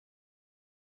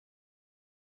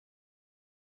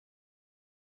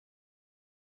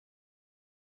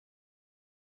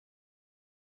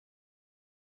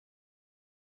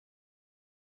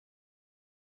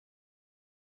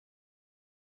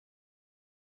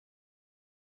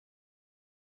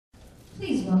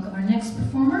Please welcome our next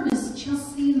performer, Miss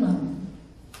Leung.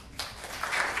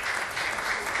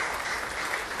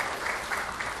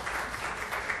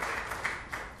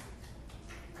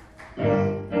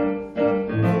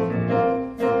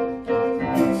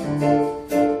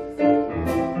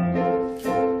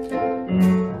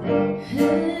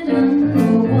 Head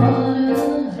underwater,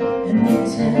 and they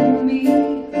tell me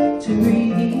to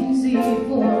breathe easy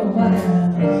for a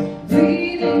while.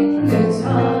 Breathing gets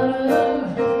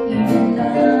harder, even I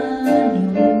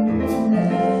know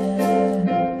that.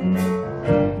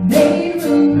 Made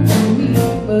room for me,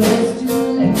 but it's too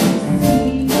late to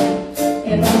see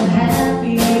if I'm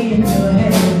happy in your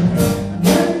head. I'm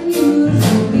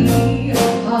unusually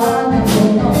hard to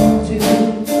hold on to.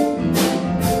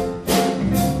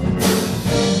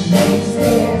 They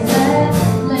say it's that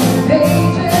blank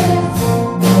pages,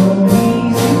 no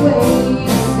easy way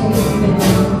to say this.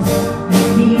 You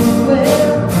mean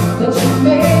well, but you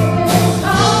make this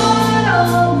hard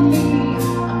on me.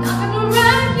 I'm not gonna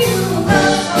write you a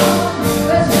love song,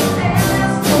 'cause you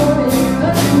asked for it,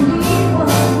 'cause you need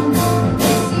one.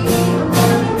 You see, I'm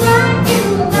gonna write you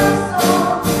a love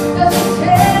song, 'cause you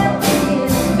tell me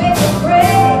it's make or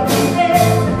break,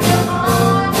 and you're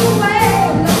on your way.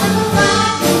 I'm not gonna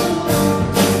write you.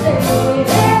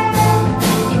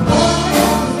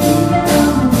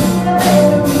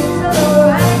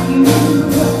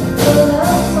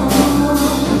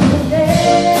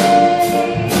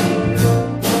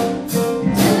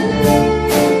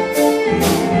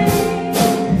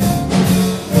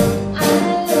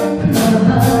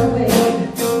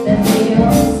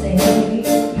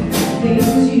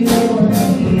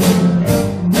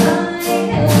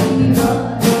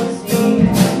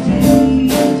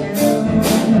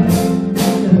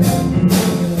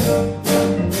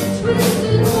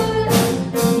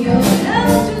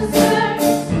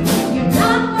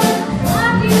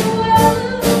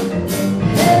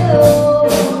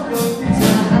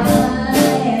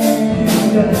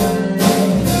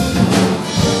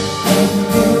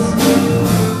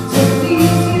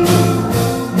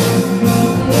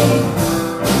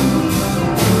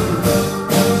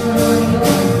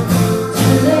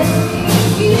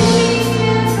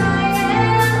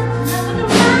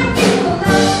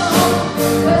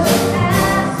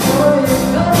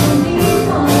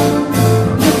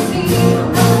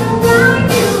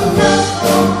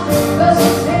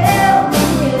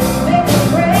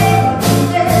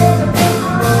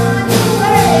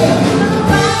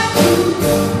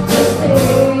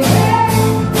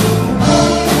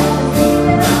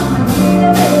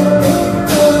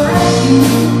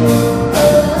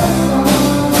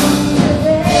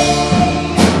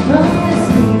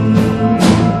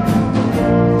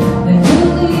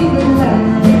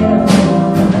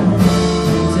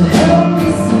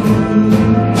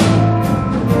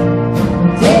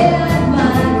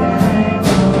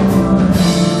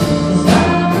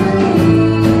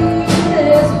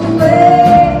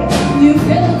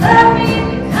 Love me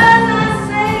because I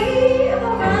say if I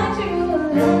write you a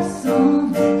love song.